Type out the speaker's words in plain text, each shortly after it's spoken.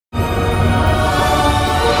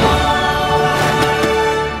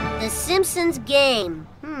Simpsons game.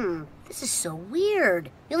 This is so weird.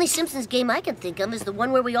 The only Simpsons game I can think of is the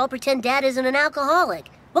one where we all pretend Dad isn't an alcoholic.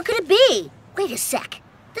 What could it be? Wait a sec.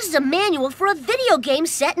 This is a manual for a video game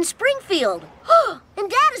set in Springfield. And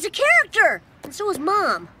Dad is a character. And so is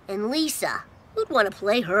Mom and Lisa. Who'd want to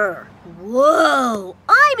play her? Whoa!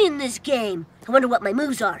 I'm in this game. I wonder what my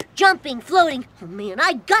moves are. Jumping, floating. Oh man,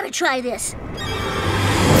 I gotta try this.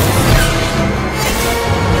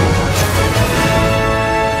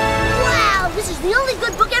 Wow, this is the only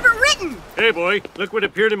good book ever written. Hey boy, look what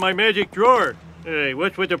appeared in my magic drawer. Hey,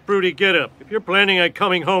 what's with the fruity getup? If you're planning on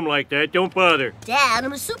coming home like that, don't bother. Dad,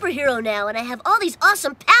 I'm a superhero now, and I have all these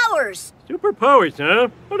awesome powers. Superpowers, huh?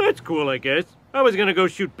 Well, that's cool, I guess. I was gonna go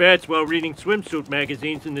shoot bats while reading swimsuit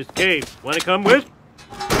magazines in this cave. Wanna come with?